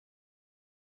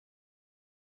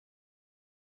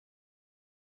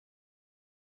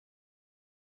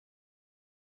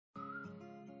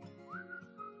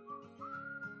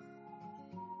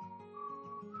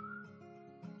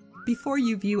Before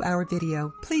you view our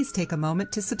video, please take a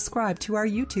moment to subscribe to our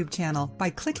YouTube channel by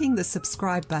clicking the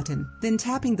subscribe button, then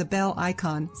tapping the bell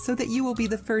icon so that you will be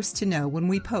the first to know when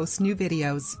we post new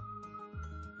videos.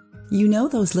 You know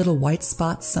those little white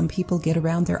spots some people get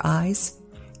around their eyes?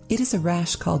 It is a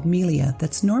rash called Milia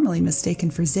that's normally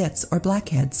mistaken for zits or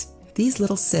blackheads. These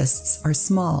little cysts are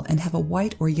small and have a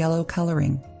white or yellow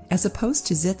coloring. As opposed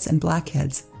to zits and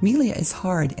blackheads, Milia is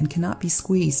hard and cannot be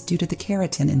squeezed due to the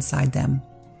keratin inside them.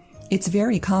 It's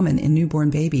very common in newborn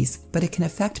babies, but it can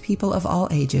affect people of all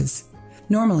ages.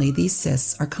 Normally, these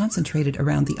cysts are concentrated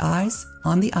around the eyes,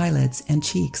 on the eyelids, and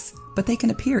cheeks, but they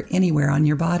can appear anywhere on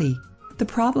your body. The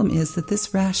problem is that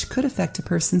this rash could affect a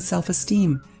person's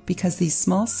self-esteem because these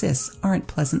small cysts aren't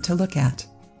pleasant to look at.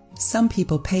 Some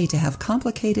people pay to have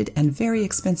complicated and very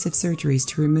expensive surgeries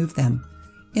to remove them.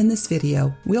 In this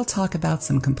video, we'll talk about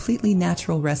some completely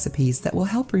natural recipes that will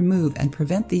help remove and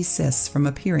prevent these cysts from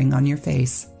appearing on your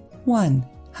face. 1.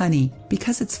 Honey.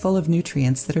 Because it's full of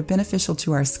nutrients that are beneficial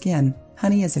to our skin,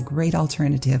 honey is a great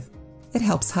alternative. It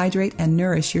helps hydrate and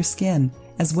nourish your skin,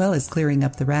 as well as clearing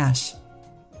up the rash.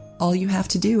 All you have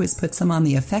to do is put some on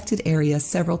the affected area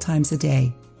several times a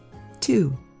day.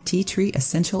 2. Tea tree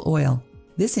essential oil.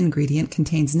 This ingredient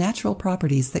contains natural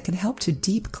properties that can help to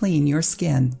deep clean your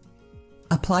skin.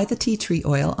 Apply the tea tree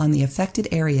oil on the affected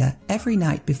area every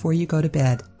night before you go to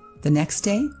bed. The next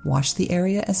day, wash the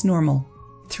area as normal.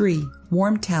 3.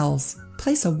 Warm towels.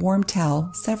 Place a warm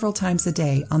towel several times a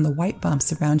day on the white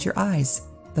bumps around your eyes.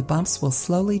 The bumps will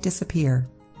slowly disappear.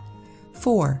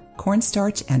 4.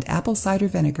 Cornstarch and apple cider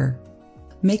vinegar.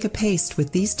 Make a paste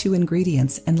with these two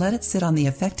ingredients and let it sit on the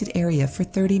affected area for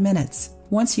 30 minutes.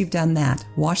 Once you've done that,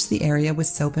 wash the area with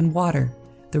soap and water.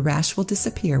 The rash will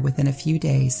disappear within a few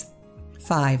days.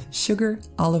 5. Sugar,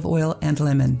 olive oil, and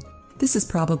lemon. This is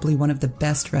probably one of the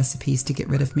best recipes to get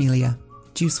rid of Milia.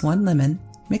 Juice 1 lemon,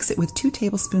 mix it with 2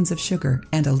 tablespoons of sugar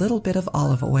and a little bit of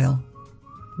olive oil.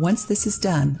 Once this is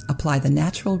done, apply the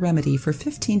natural remedy for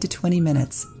 15 to 20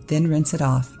 minutes, then rinse it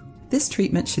off. This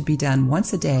treatment should be done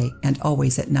once a day and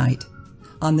always at night.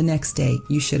 On the next day,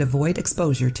 you should avoid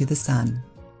exposure to the sun.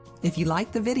 If you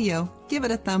liked the video, give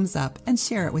it a thumbs up and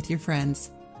share it with your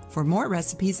friends. For more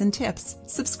recipes and tips,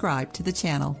 subscribe to the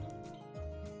channel.